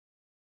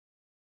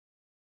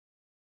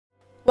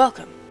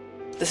Welcome.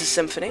 This is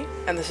Symphony,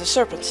 and this is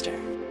Serpent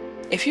Stare.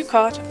 If you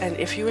caught and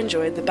if you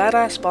enjoyed the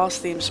BadAss boss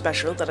theme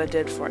special that I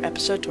did for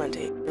episode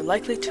 20, you're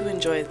likely to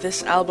enjoy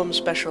this album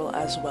special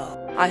as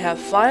well. I have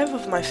 5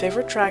 of my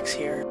favorite tracks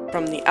here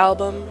from the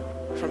album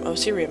from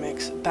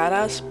OCremix,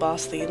 BadAss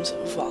Boss Themes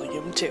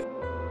Volume 2.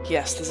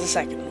 Yes, there's a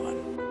second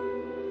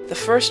one. The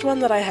first one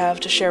that I have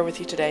to share with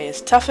you today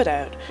is Tough It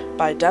Out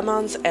by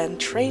DaMonz and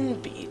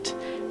Trainbeat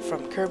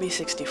from Kirby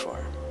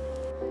 64.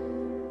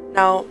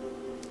 Now,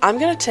 I'm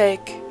gonna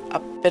take a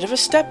bit of a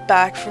step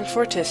back from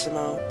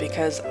Fortissimo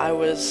because I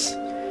was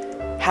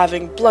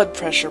having blood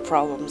pressure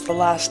problems the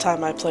last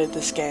time I played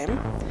this game,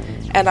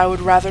 and I would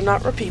rather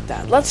not repeat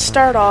that. Let's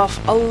start off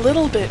a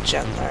little bit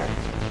gentler.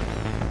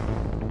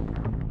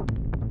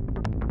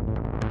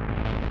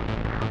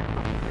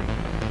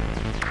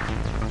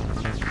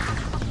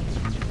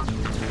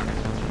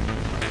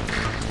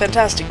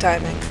 Fantastic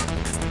timing.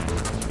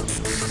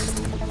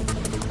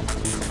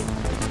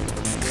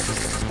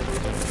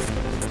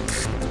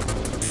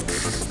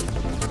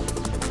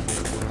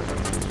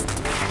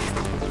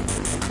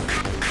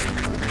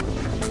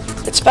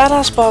 It's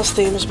badass boss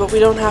themes, but we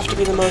don't have to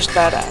be the most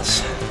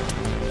badass.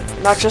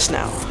 Not just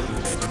now.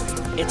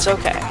 It's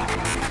okay.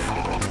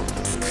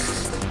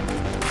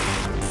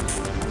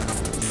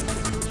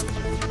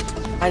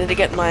 I need to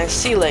get my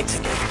sea legs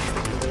again.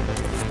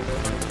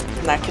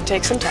 And that could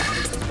take some time.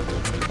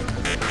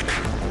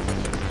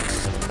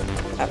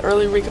 That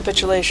early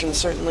recapitulation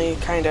certainly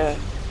kinda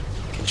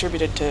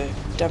contributed to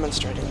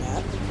demonstrating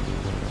that.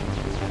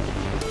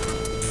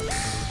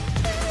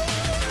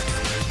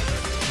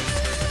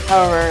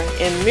 However,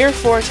 in Mir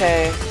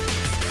Forte,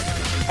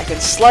 I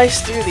can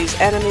slice through these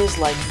enemies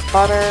like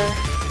butter.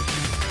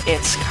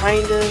 It's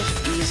kind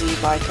of easy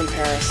by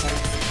comparison.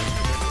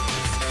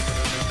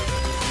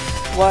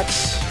 What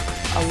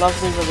a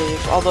lovely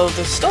relief, although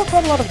there's still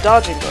quite a lot of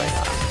dodging going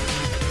on.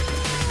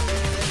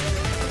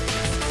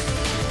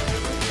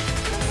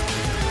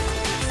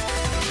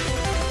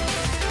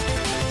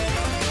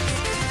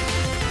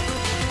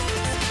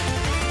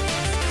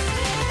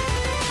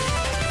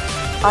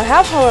 I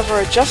have, however,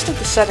 adjusted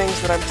the settings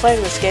that I'm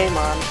playing this game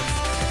on.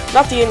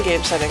 Not the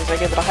in-game settings, I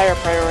gave it a higher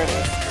priority.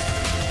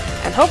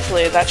 And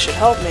hopefully that should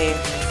help me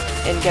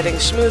in getting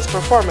smooth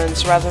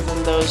performance rather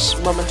than those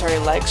momentary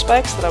lag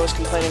spikes that I was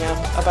complaining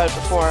about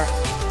before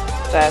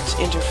that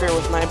interfere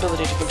with my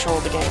ability to control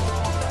the game.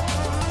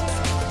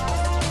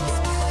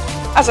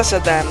 As I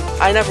said then,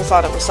 I never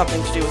thought it was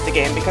something to do with the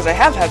game because I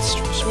have had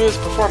smooth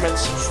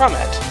performance from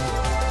it.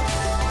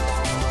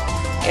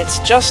 It's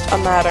just a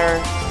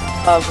matter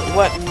of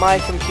what my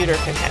computer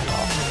can handle.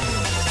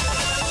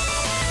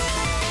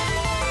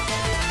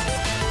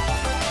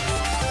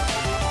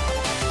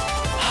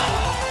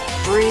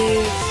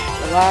 Breathe,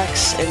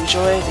 relax,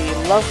 enjoy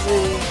the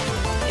lovely,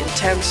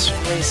 intense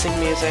racing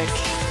music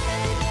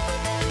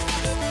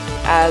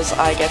as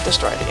I get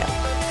destroyed again.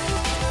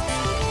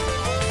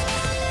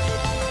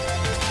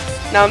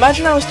 Now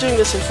imagine I was doing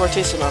this in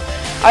Fortissimo.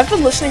 I've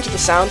been listening to the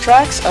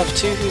soundtracks of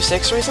 2 Who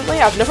 6 recently.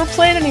 I've never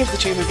played any of the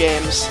 2 Who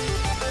games.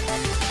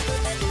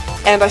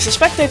 And I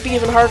suspect they'd be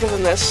even harder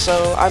than this,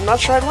 so I'm not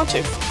sure I'd want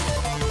to.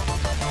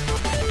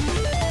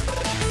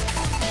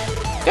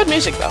 Good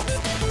music, though.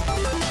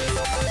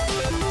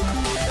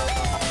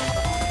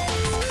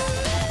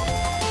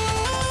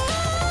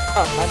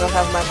 Oh, I don't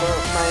have my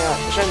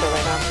agenda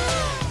right now.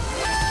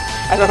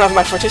 I don't have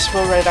my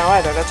Fortissimo right now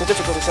either. That's a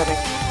difficulty setting.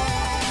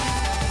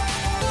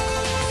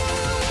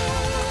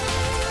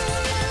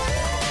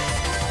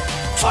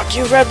 Fuck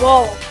you, Red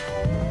Bull!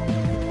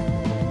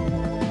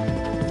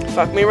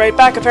 Fuck me right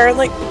back,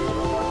 apparently.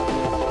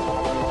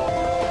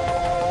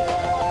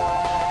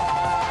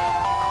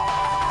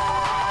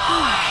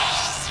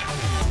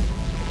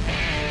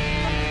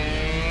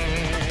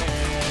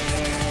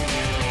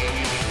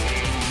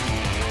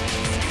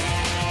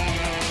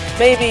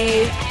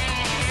 Maybe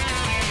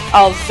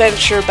I'll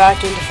venture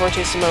back into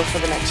Fortissimo for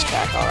the next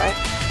track, alright?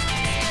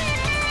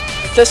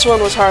 This one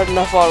was hard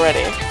enough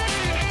already.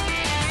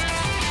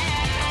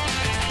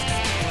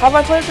 Have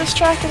I played this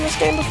track in this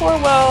game before?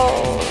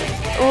 Well,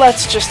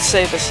 let's just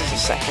say this is a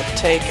second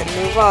take and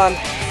move on.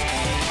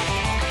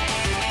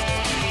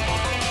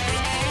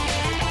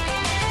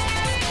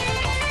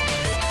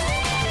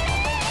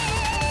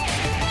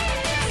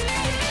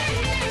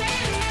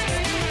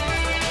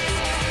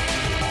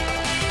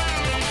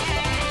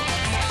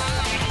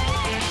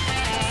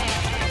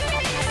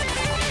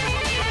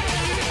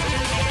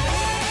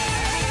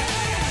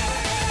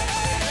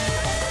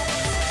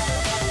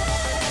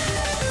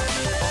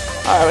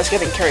 Oh, I was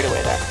getting carried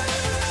away there.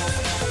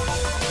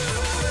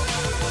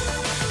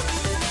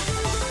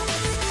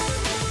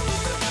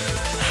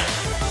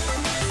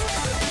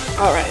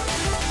 Alright.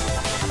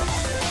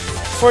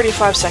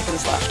 45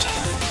 seconds left.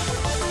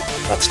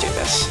 Let's do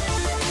this.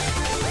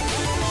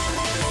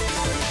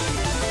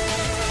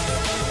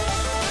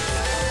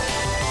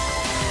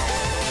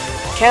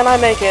 Can I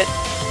make it?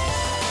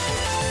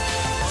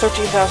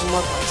 13,000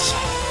 more points.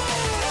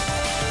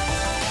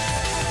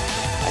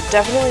 I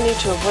definitely need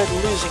to avoid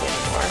losing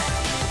anymore.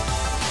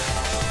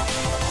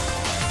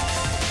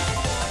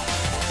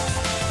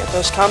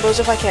 those combos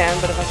if I can,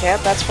 but if I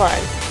can't, that's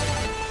fine.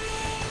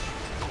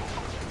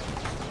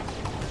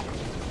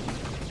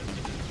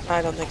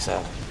 I don't think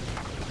so.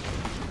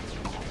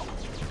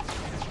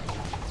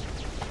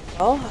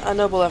 Well, a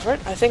noble effort.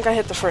 I think I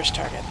hit the first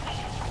target.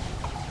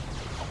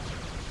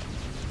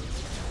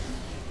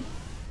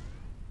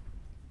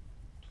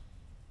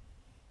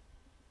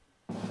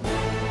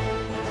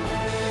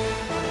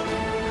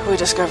 We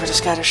discovered a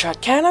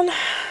scattershot cannon.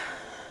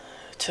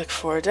 Took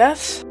 4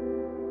 deaths.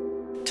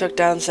 Took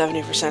down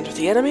 70% of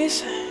the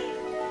enemies.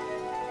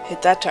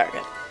 Hit that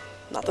target.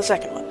 Not the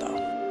second one, though.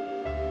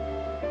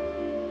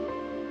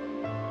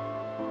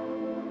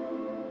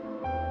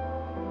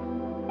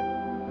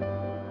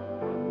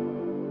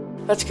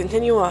 Let's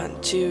continue on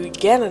to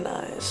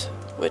Ganonize,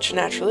 which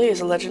naturally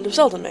is a Legend of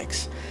Zelda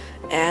mix.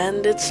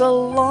 And it's a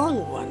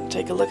long one.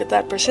 Take a look at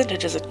that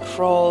percentage as it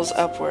crawls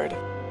upward.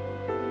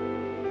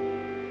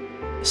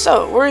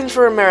 So, we're in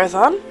for a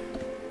marathon.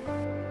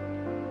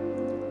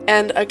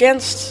 And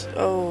against...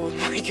 oh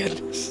my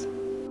goodness.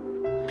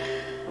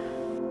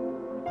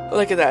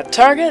 Look at that.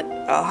 Target,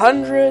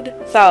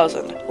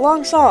 100,000.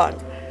 Long song.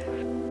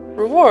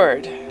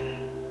 Reward,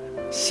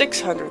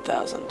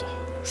 600,000.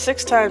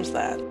 6 times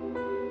that.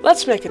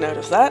 Let's make a note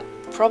of that.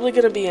 Probably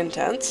gonna be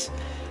intense,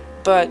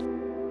 but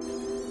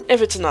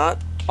if it's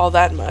not all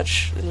that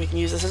much, then we can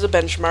use this as a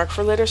benchmark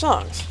for later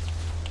songs.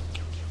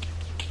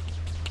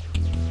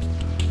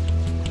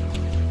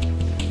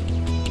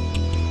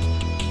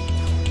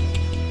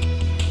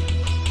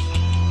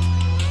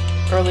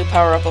 Early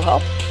power-up will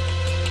help.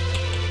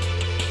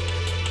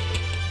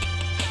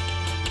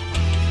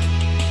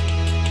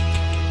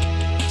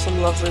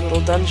 Some lovely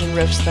little dungeon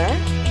riffs there.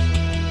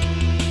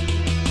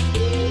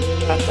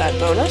 Got that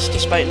bonus,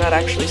 despite not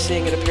actually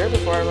seeing it appear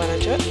before I run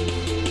into it.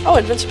 Oh,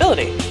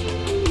 invincibility.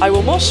 I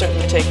will most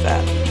certainly take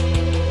that.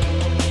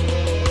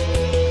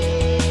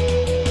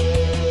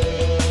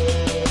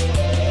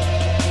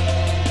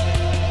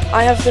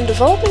 I have been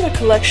developing a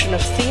collection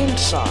of themed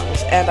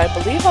songs, and I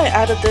believe I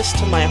added this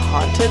to my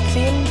haunted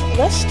theme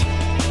list.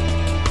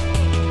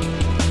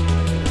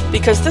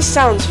 Because this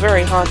sounds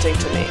very haunting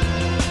to me.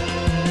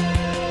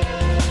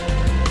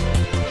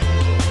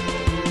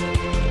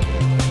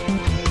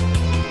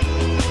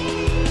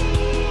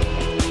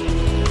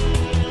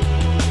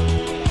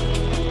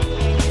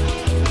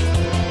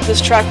 This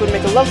track would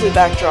make a lovely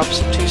backdrop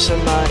to some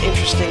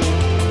interesting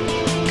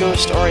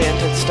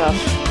ghost-oriented stuff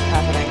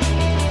happening.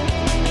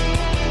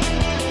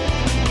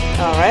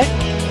 Alright,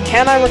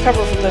 can I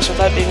recover from this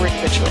without being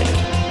recapitulated?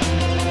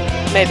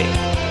 Maybe.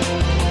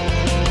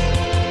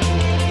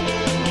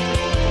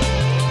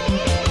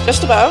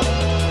 Just about.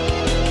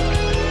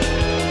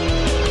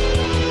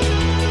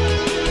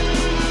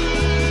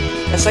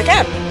 Yes, I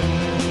can.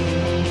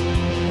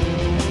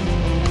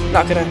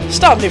 Not gonna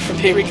stop me from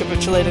being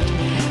recapitulated,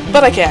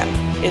 but I can.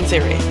 In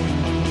theory.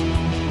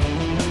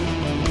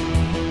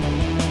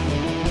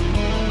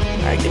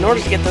 Alright, in order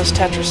to get those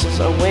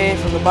Tetrises away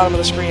from the bottom of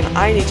the screen,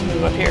 I need to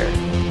move up here.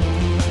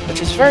 Which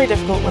is very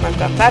difficult when I've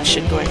got that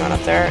shit going on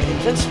up there.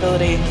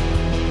 Invincibility.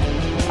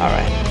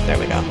 Alright, there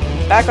we go.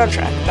 Back on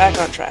track, back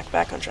on track,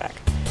 back on track.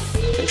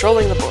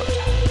 Controlling the board.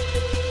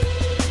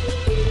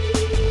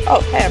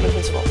 Oh, hey, I'm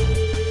invincible.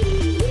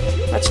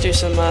 Let's do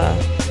some,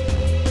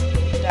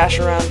 dash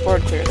around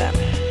board clear then.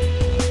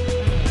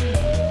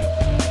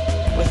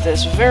 With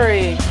this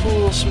very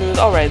cool, smooth...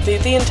 Alright,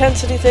 the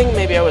intensity thing,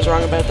 maybe I was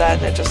wrong about that,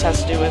 and it just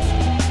has to do with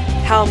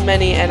how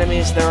many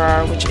enemies there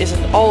are, which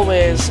isn't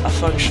always a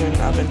function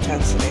of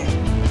intensity.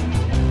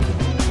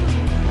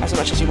 As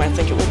much as you might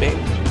think it would be.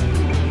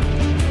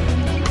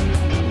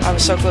 I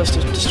was so close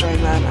to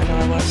destroying that, I know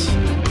I was.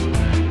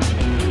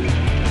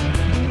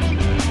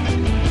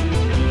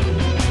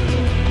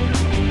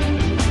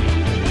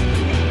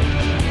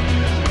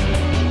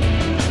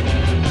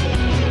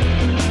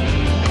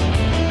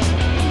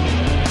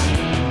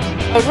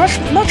 I would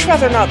much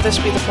rather not this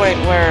be the point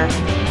where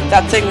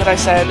that thing that I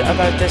said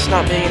about this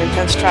not being an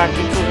intense track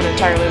be proven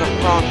entirely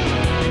wrong.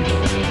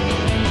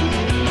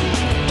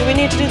 Do we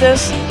need to do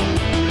this?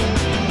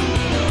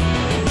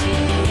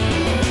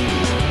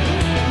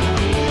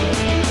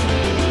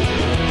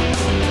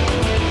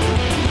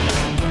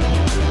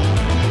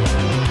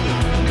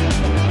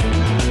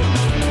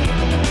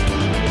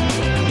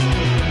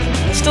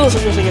 It still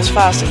isn't moving as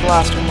fast as the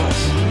last one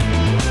was.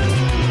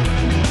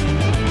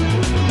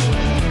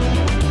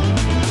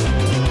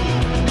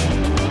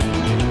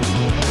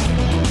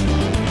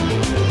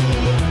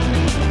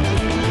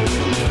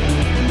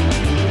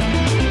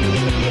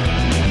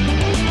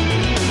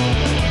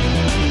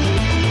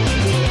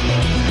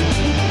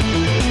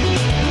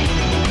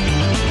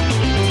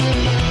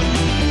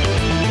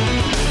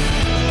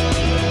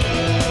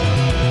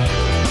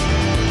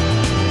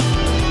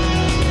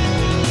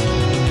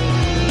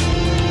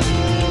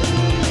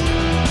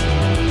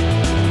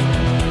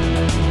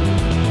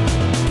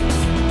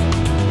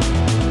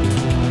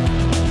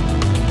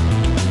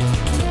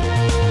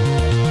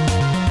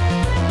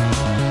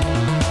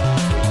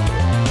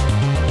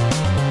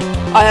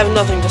 I have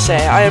nothing to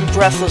say. I am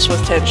breathless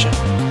with tension.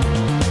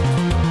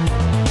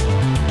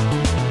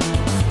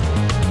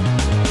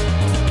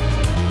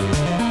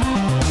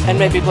 And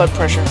maybe blood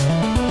pressure.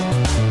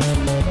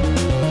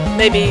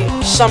 Maybe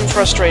some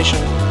frustration.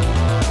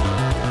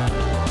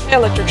 Hey,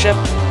 electric ship.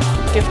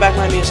 Give back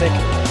my music.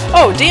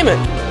 Oh, demon!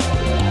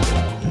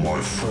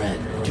 My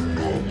friend,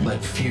 don't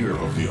let fear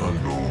of the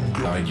unknown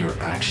guide your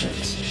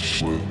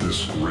actions. Will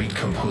this great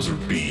composer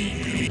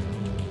be?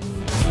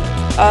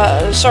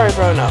 Sorry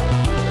bro, no.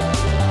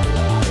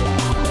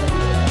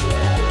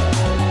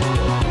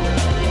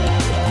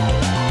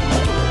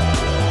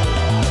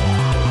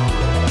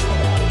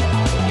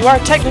 You are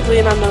technically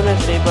an unknown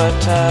entity, but,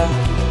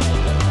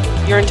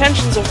 your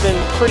intentions have been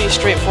pretty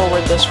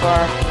straightforward this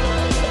far.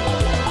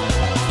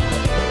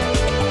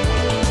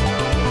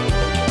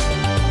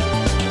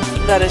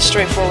 That is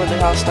straightforwardly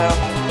hostile.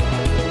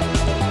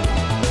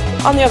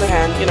 On the other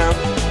hand, you know,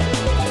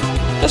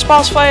 this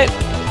boss fight,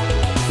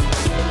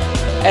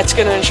 it's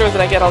gonna ensure that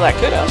I get all that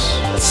kudos.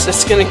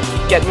 It's gonna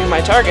get me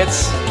my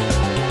targets.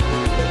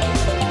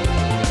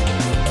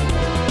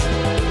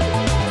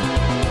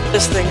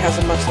 This thing has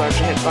a much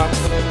larger hitbox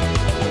than it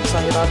looks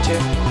like it ought to.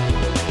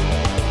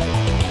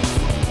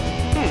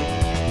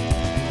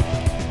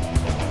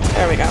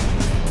 There we go.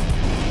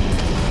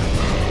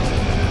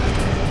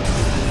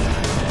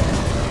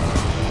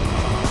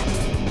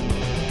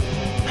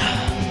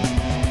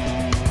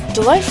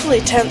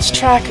 Delightfully tense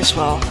track as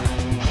well.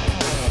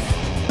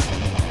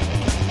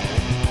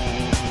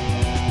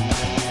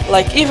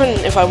 Like, even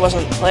if I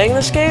wasn't playing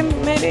this game,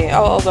 maybe,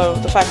 although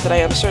the fact that I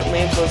am certainly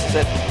influences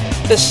it,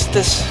 this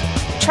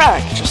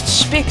track just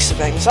speaks of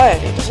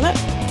anxiety, doesn't it?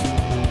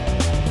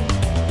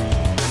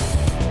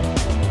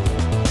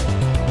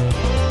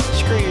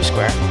 Screw you,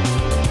 Square.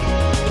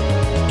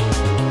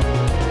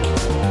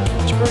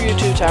 Screw you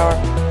too, Tower.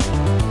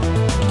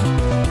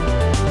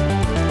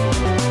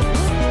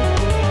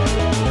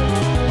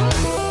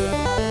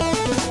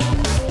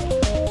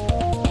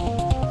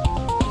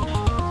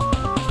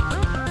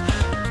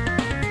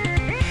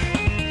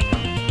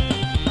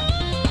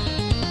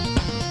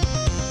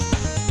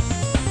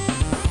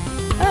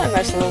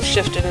 Nice little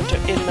shift in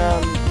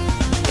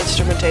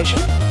instrumentation.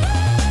 I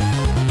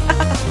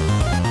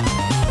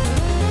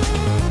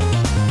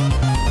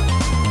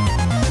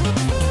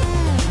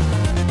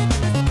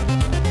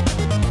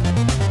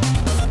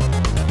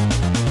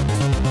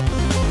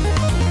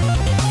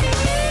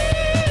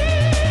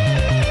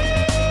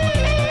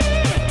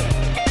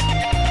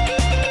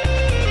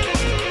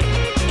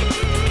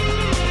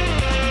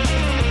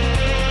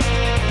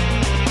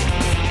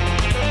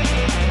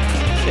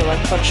feel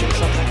like punching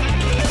something.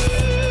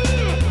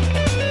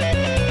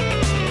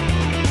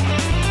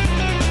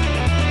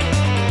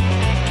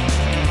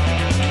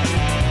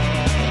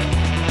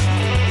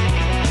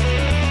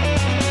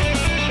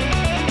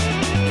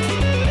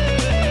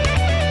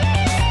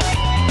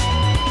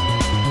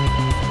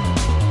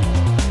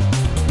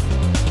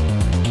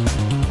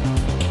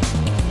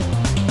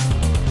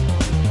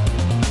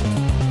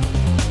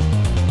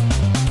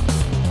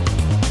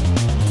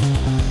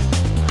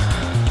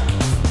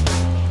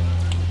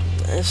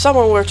 If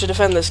someone were to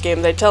defend this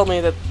game, they'd tell me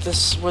that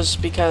this was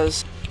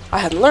because I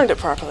hadn't learned it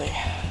properly.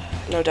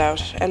 No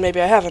doubt, and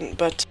maybe I haven't,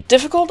 but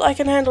difficult, I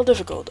can handle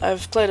difficult.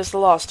 I've played as the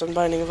Lost on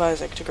Binding of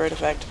Isaac to great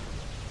effect.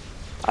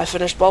 I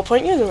finished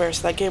Ballpoint Universe.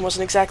 That game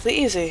wasn't exactly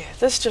easy.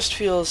 This just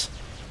feels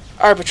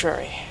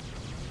arbitrary.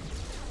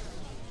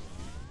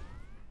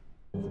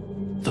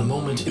 The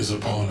moment is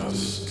upon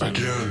us.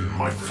 Again,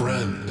 my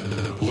friend.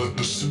 Let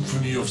the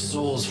Symphony of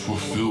Souls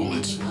fulfill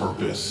its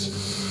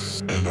purpose.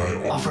 And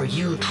I offer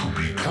you to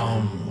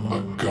become a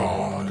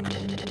god.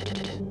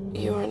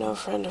 You are no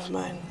friend of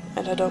mine,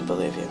 and I don't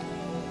believe you.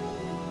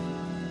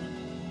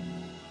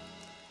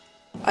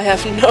 I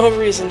have no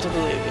reason to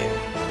believe you.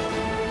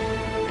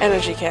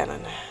 Energy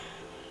cannon.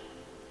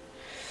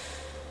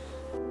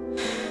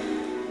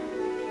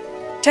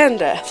 10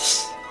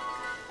 deaths.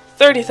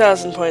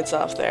 30,000 points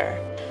off there.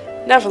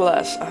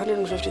 Nevertheless,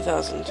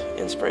 150,000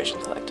 inspiration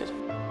collected.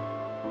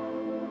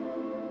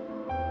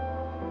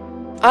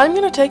 I'm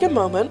gonna take a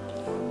moment,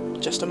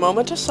 just a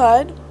moment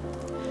aside,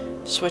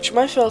 switch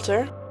my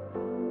filter,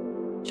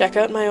 check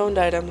out my owned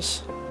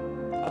items,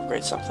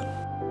 upgrade something.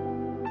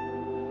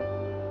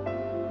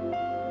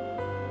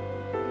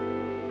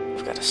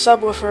 We've got a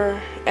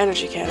subwoofer,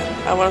 energy cannon.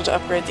 I wanted to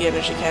upgrade the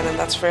energy cannon,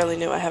 that's fairly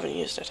new, I haven't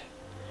used it.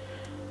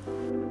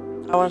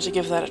 I wanted to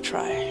give that a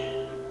try.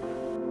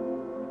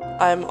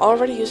 I'm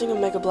already using a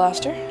Mega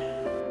Blaster.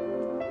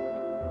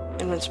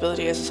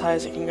 Invincibility is as high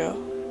as it can go.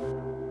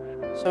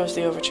 So is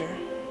the Overture.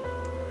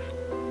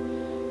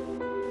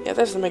 Yeah,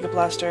 there's the Mega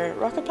Blaster.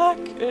 Rocket Pack?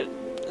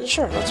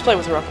 Sure, let's play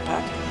with the Rocket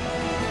Pack.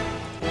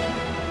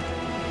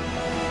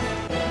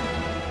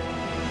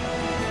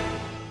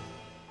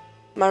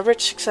 My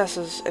rich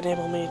successes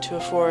enable me to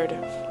afford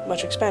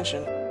much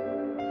expansion.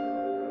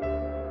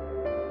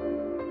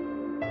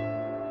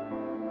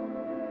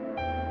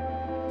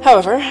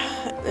 However,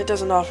 it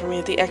doesn't offer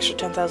me the extra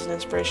 10,000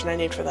 inspiration I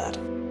need for that.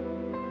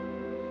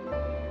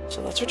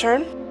 So let's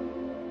return.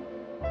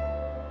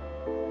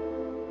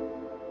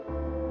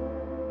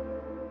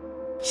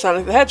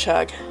 Sonic the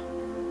Hedgehog.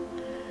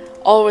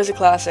 Always a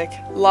classic.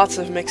 Lots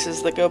of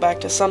mixes that go back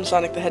to some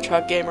Sonic the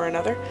Hedgehog game or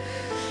another.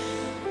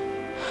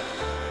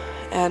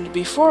 And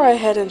before I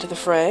head into the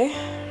fray,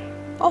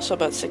 also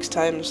about 6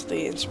 times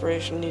the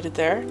inspiration needed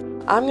there,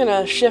 I'm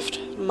gonna shift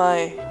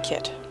my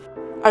kit.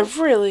 I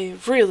really,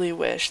 really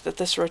wish that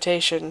this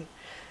rotation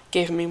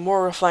gave me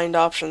more refined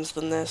options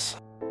than this.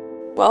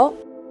 Well,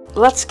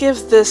 let's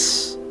give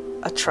this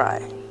a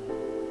try.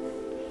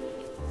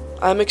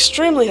 I'm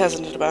extremely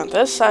hesitant about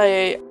this.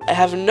 I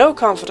have no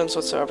confidence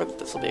whatsoever that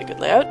this will be a good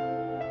layout,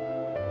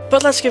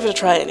 but let's give it a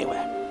try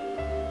anyway.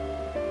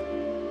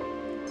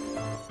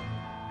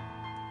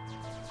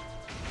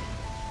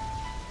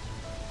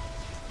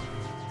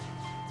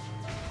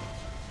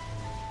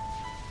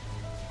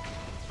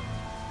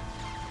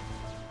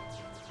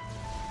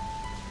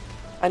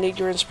 I need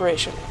your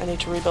inspiration. I need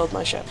to rebuild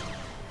my ship.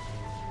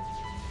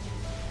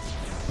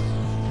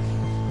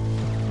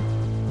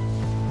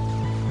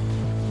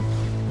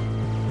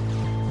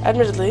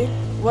 Admittedly,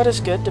 what is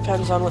good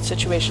depends on what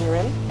situation you're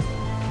in.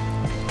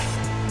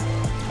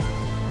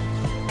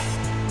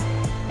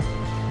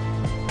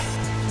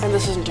 And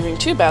this isn't doing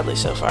too badly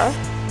so far.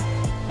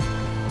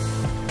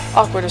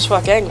 Awkward as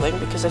fuck angling,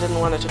 because I didn't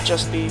want it to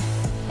just be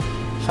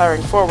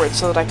firing forward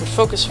so that I could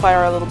focus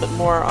fire a little bit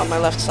more on my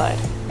left side.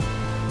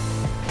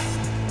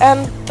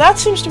 And that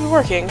seems to be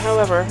working,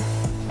 however.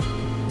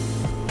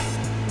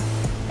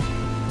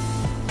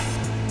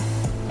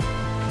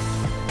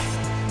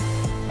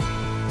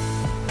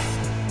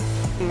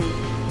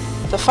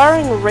 The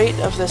firing rate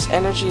of this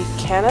energy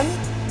cannon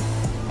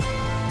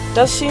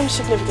does seem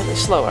significantly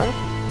slower.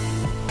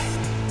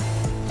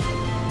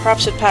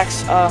 Perhaps it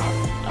packs a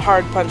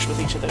hard punch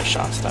with each of those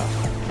shots, though.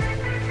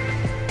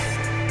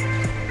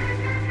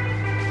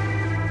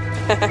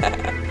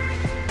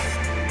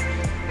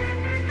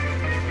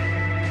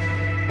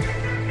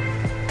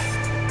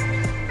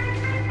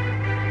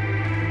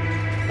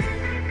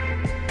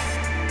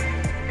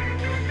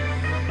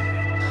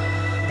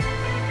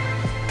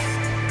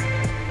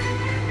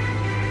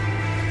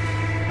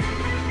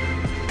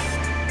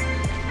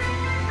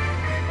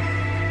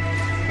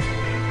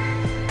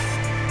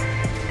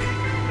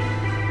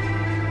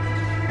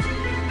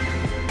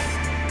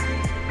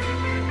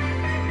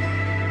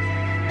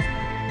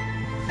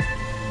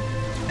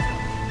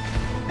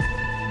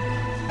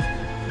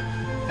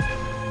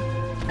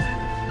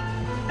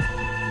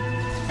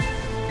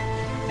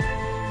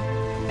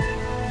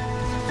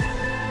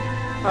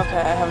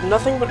 Okay, I have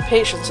nothing but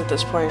patience at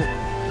this point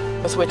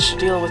with which to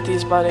deal with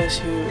these buddies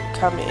who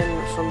come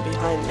in from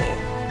behind me.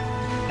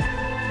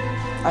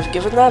 I've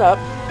given that up,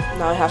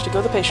 now I have to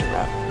go the patient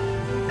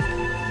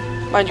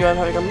route. Mind you, I'm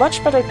having a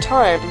much better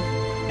time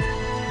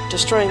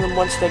destroying them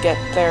once they get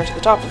there to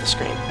the top of the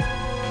screen.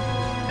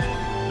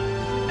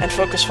 And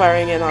focus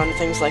firing in on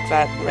things like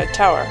that red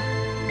tower.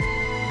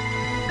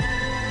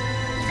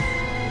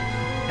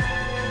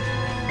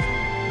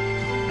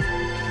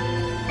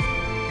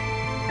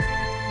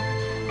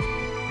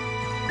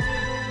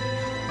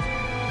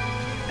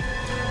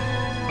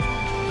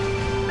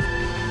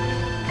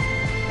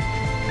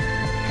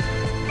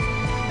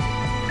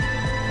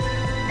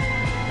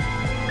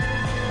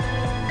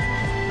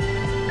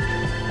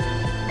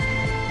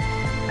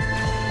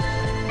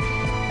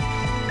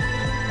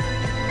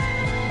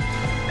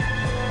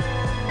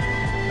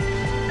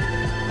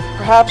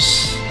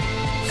 Perhaps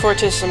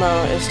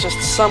Fortissimo is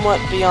just somewhat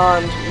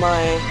beyond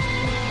my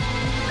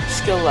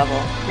skill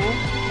level.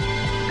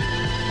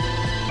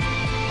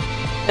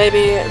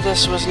 Maybe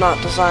this was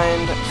not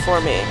designed for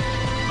me.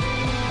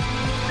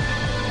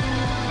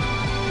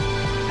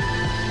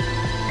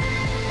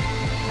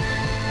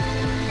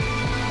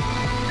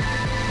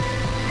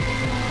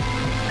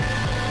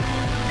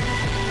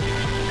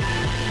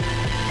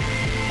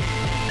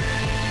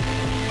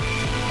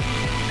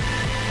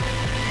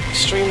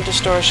 Extreme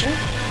distortion.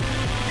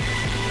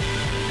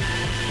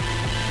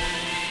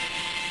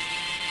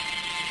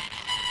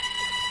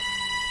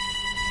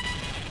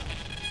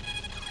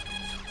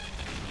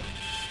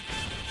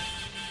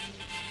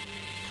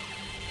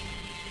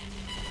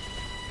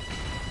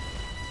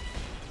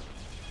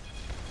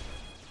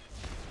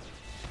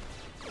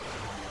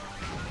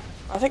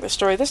 I think the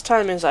story this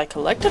time is I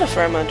collected a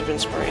fair amount of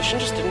inspiration,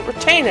 just didn't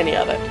retain any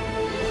of it.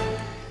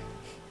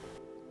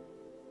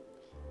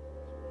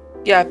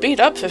 Yeah, I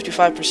beat up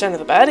 55% of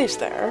the baddies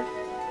there.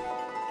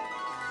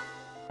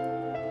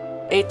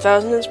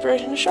 8,000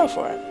 inspiration to show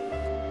for it.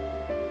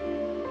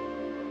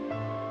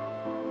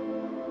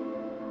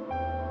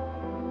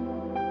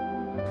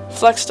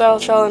 Flexstyle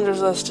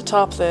challenges us to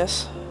top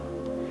this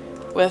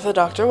with a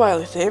Dr.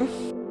 Wily theme.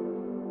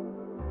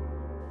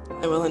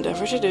 I will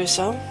endeavor to do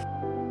so.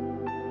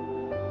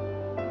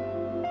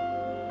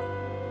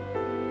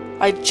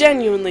 I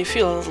genuinely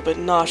feel a little bit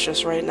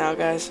nauseous right now,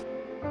 guys.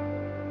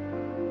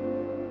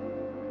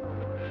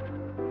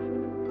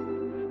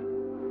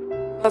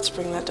 Let's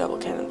bring that double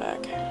cannon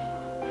back.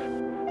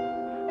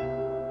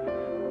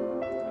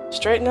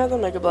 Straighten out the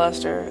Mega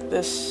Blaster.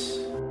 This...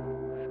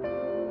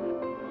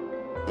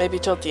 maybe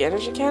tilt the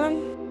energy cannon?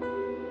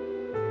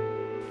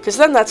 Because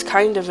then that's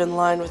kind of in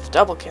line with the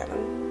double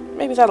cannon.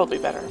 Maybe that'll be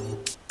better.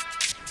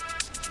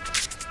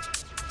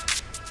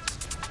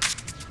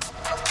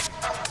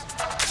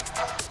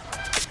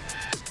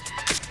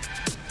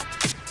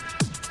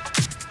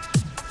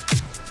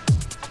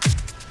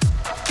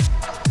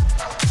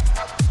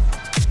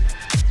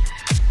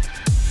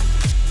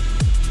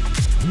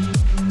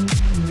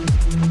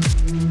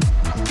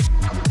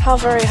 How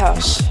very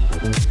House.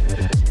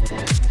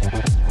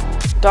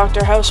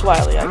 Dr. House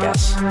Wiley, I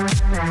guess.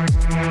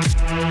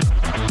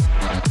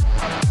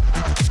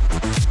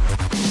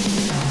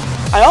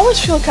 I always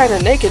feel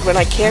kinda naked when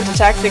I can't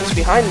attack things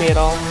behind me at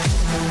all.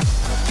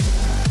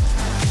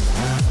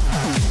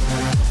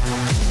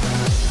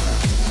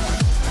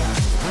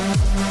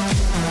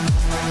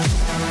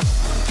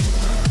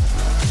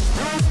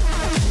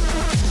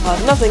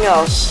 Nothing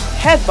else.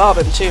 Head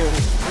bobbin' tune.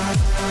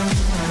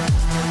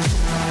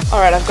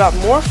 Alright, I've got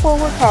more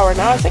forward power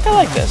now. I think I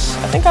like this.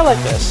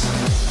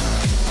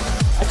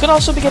 I could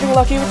also be getting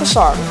lucky with the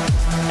song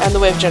and the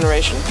wave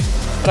generation,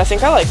 but I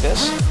think I like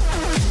this.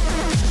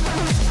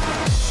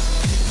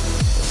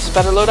 This is a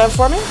better loadout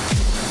for me.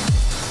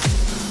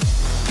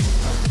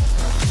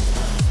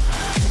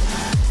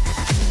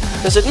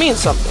 Does it mean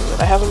something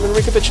that I haven't been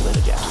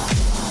recapitulated yet?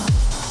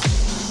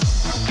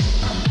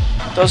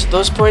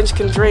 Those points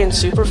can drain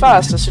super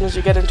fast as soon as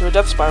you get into a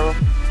death spiral.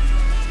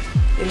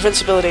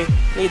 Invincibility.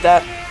 Need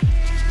that.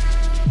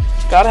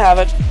 Gotta have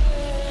it.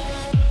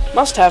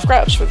 Must have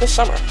grabs for this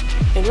summer.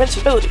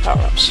 Invincibility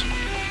power-ups.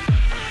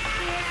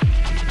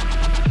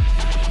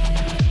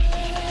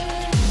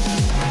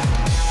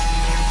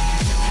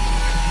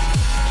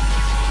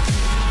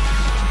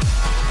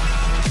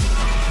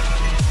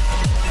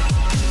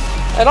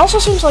 It also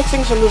seems like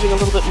things are moving a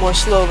little bit more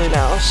slowly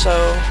now, so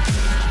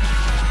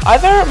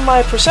either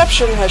my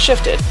perception has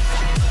shifted,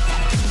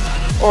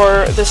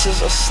 or this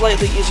is a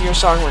slightly easier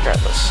song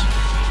regardless.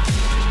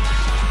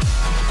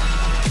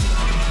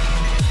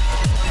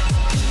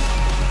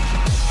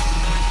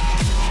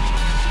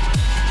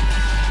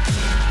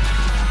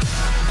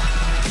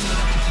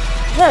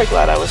 Very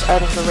glad I was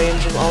out of the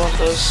range of all of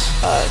those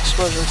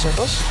explosion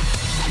circles.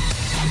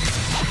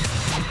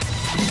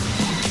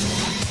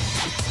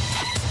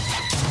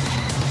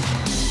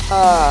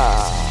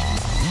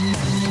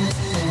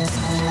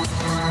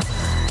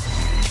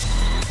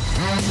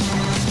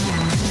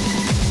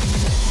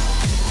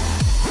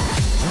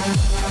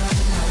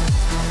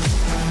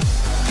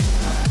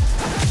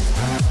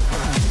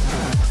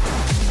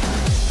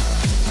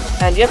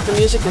 And yet the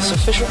music is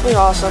sufficiently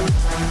awesome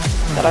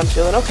that I'm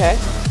feeling okay.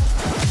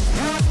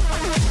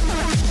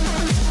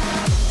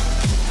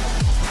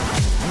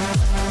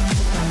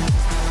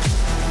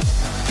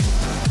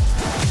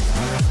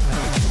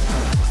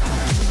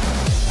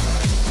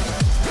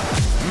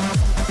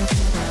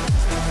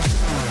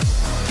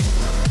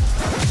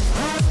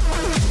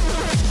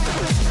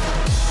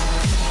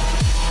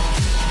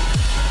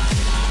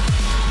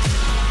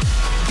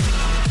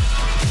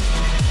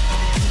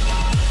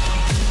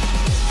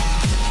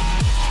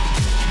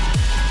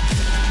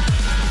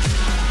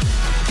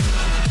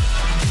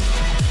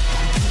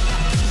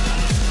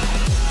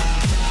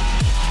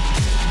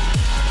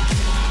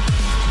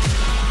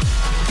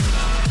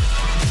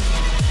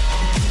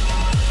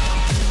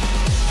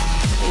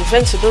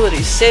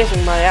 Invincibility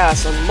saving my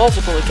ass on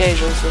multiple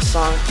occasions this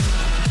song.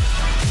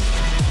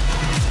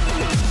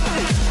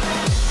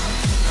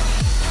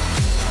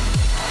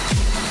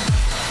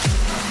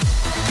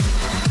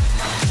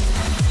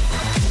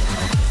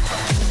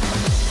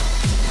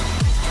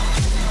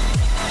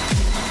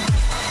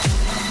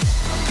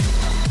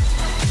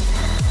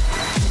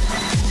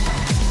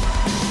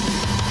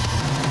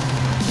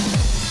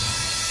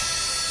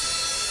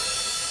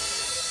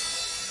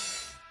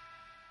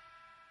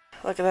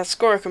 Look at that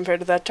score compared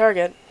to that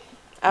target.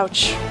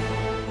 Ouch.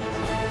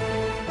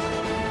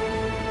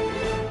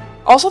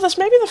 Also, this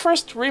may be the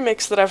first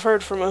remix that I've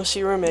heard from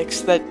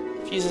OCremix that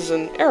uses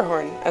an air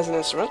horn as an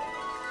instrument.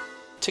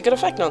 To good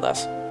effect, no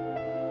less.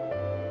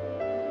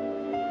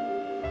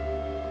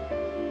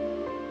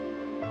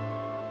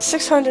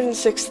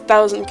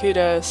 $606,000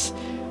 kudos,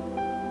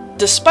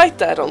 despite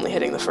that only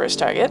hitting the first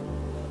target.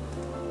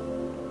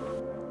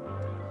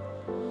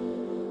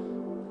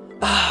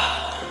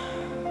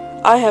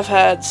 I have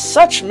had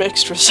such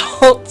mixed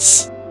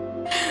results.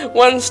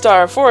 1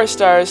 star, 4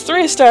 stars,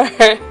 3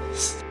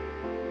 stars.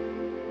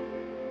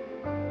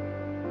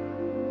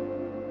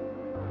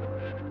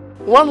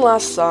 One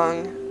last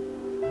song.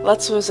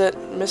 Let's visit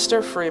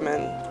Mister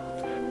Freeman.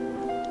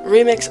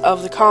 Remix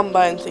of the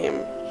Combine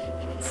theme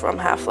from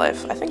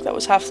Half-Life. I think that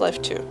was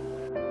Half-Life 2.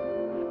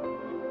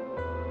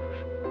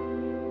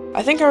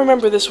 I think I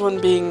remember this one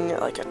being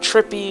like a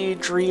trippy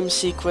dream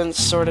sequence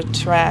sort of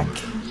track.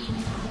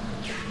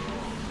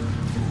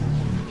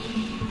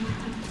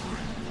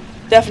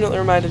 Definitely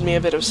reminded me a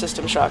bit of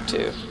System Shock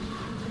 2.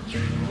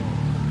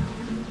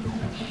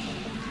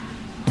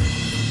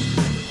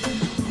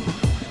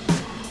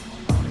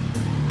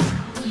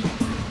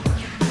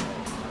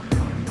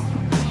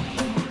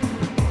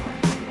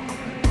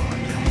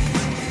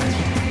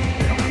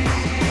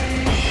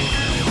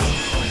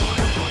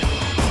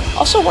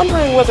 Also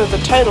wondering whether the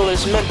title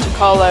is meant to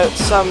call out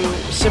some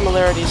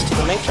similarities to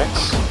The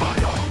Matrix.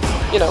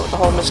 You know, the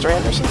whole Mr.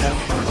 Anderson thing.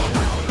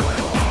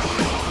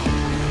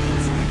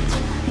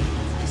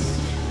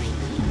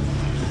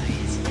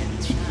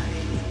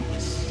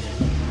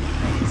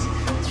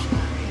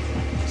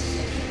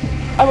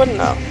 I wouldn't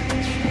know.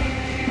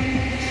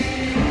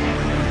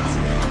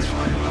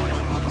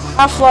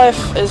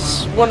 Half-Life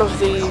is one of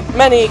the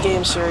many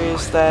game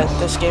series that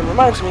this game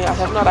reminds me I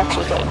have not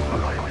actually played.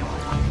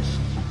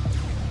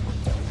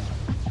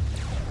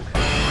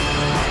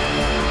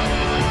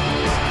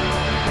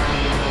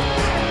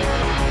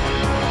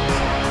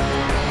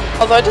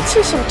 Although I did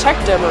see some tech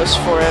demos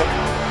for it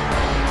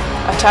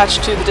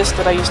attached to the disc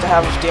that I used to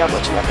have of Diablo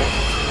 2, I think.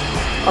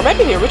 Or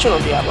maybe the original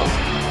Diablo.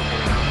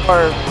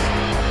 Or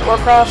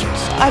Warcraft,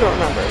 I don't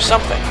remember,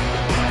 something.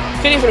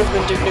 Could even have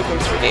been Duke Nukem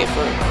 3D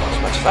for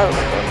as much as I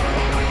remember.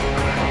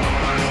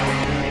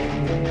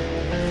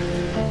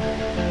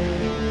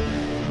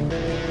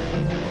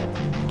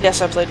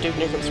 Yes, I played Duke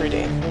Nukem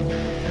 3D.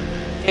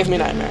 Gave me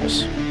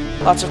nightmares.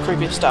 Lots of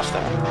creepy stuff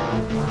there.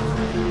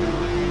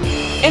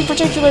 In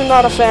particular,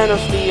 not a fan of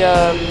the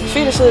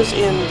fetuses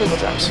in pickle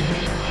jars.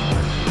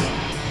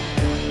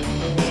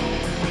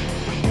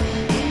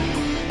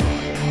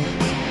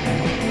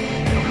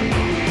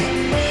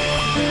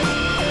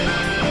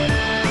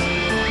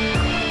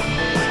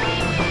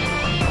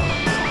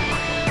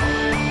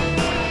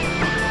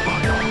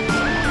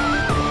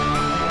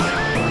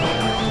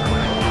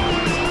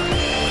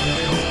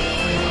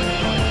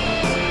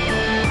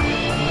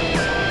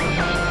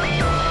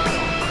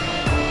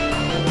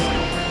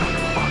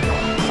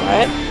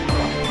 Alright. I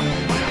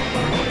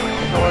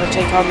want to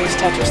take on these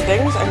Tetris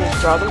things. I need to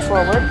draw them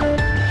forward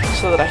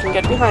so that I can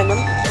get behind them.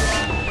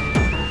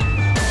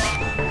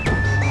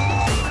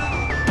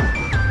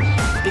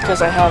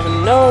 Because I have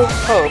no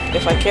hope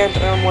if I can't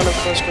earn one of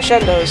those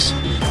crescendos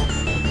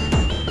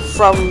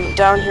from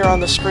down here on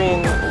the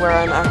screen where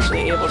I'm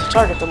actually able to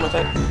target them with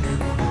it.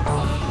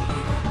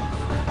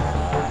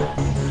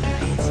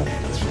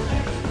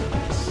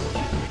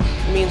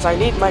 It means I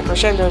need my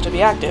crescendo to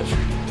be active.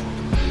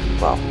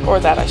 Well, or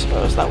that, I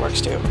suppose. That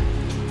works too.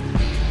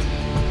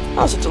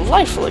 That was a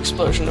delightful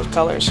explosion of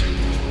colors.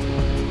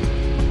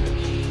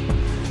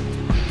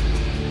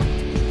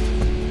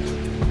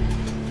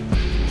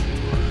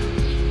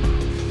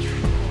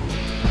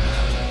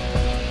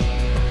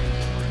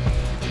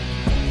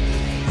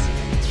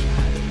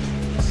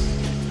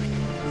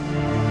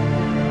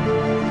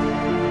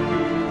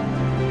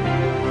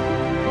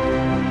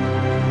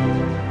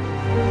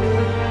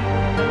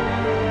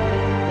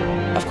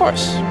 Of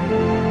course.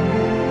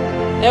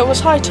 It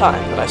was high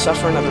time that I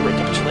suffer another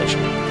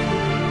recapitulation.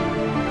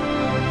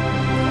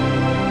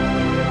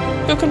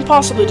 Who can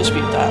possibly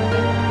dispute that?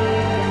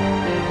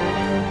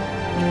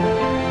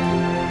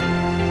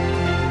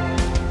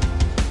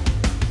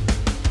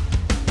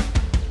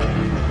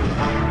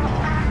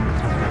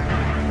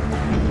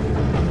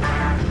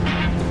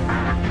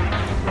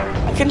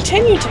 I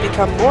continue to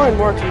become more and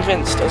more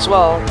convinced as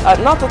well.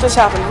 Not that this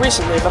happened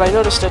recently, but I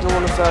noticed it in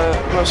one of the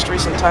most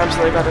recent times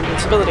that I got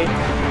invincibility,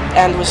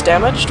 and was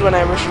damaged when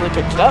I originally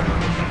picked it up.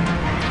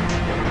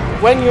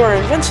 When you are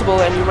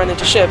invincible and you run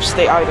into ships,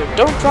 they either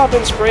don't drop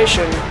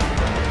inspiration,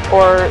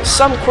 or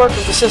some quirk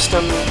of the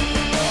system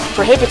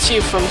prohibits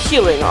you from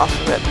healing off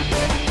of it.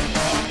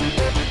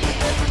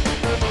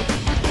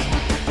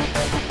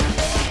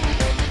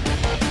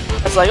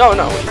 It's like, oh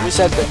no, we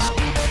said that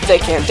they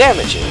can't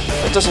damage you.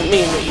 It doesn't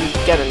mean that you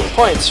get any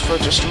points for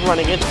just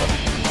running into them.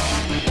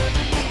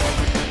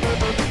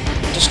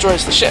 It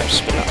destroys the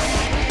ships, but no.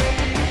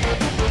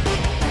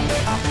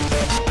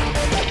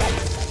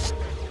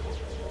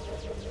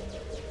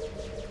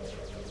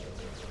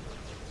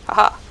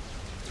 Haha.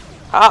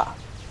 Haha.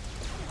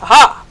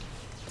 Haha!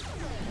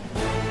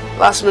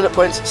 Last minute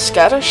points.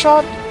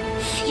 Scattershot?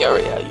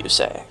 Furia, you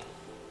say?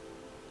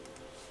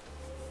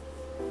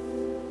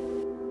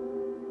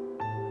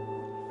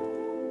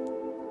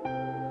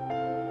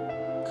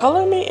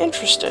 Color me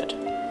interested.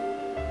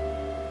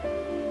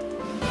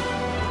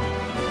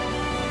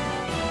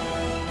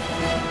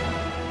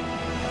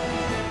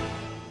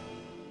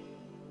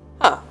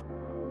 Huh.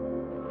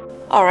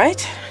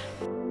 Alright.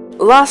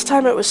 Last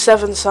time it was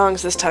 7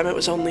 songs, this time it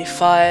was only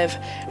 5,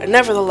 and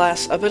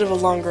nevertheless, a bit of a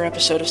longer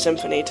episode of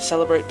Symphony to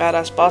celebrate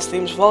Badass Boss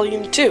Themes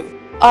Volume 2.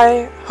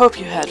 I hope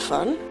you had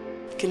fun.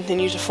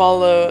 Continue to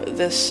follow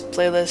this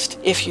playlist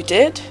if you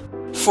did,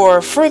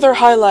 for further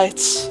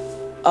highlights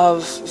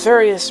of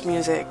various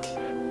music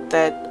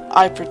that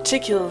I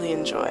particularly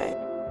enjoy.